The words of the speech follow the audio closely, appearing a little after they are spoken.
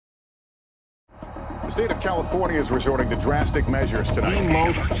The state of California is resorting to drastic measures tonight. The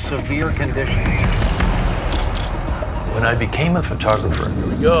most severe conditions. When I became a photographer,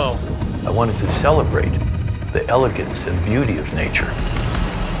 I wanted to celebrate the elegance and beauty of nature.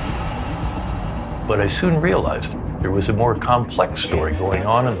 But I soon realized there was a more complex story going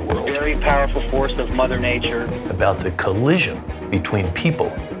on in the world. Very powerful force of Mother Nature. About the collision between people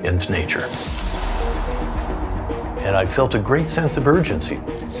and nature. And I felt a great sense of urgency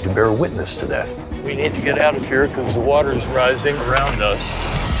to bear witness to that. We need to get out of here because the water is rising around us.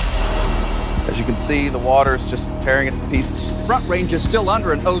 As you can see, the water is just tearing it to pieces. Front Range is still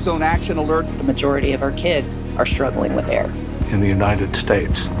under an ozone action alert. The majority of our kids are struggling with air. In the United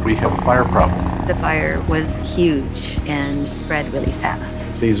States, we have a fire problem. The fire was huge and spread really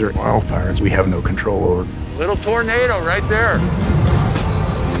fast. These are wildfires we have no control over. Little tornado right there.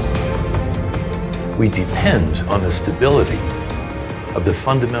 We depend on the stability of the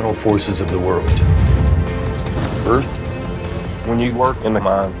fundamental forces of the world. Earth. When you work in the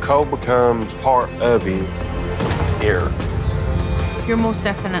mine, coal becomes part of you. Air. You're most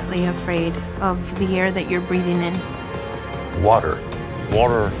definitely afraid of the air that you're breathing in. Water.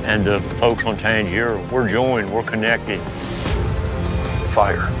 Water and the folks on Tangier, we're joined, we're connected.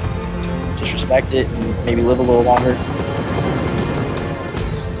 Fire. Just respect it and maybe live a little longer.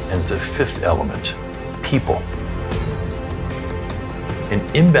 And the fifth element, people. An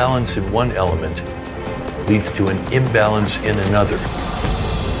imbalance in one element leads to an imbalance in another.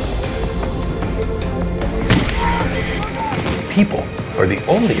 People are the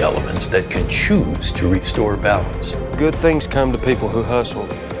only elements that can choose to restore balance. Good things come to people who hustle.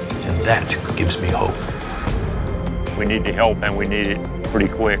 And that gives me hope. We need the help, and we need it pretty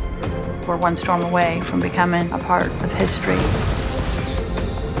quick. We're one storm away from becoming a part of history.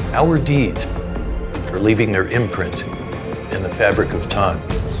 Our deeds are leaving their imprint in the fabric of time.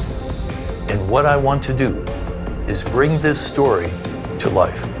 And what I want to do is bring this story to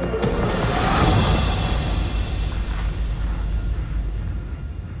life.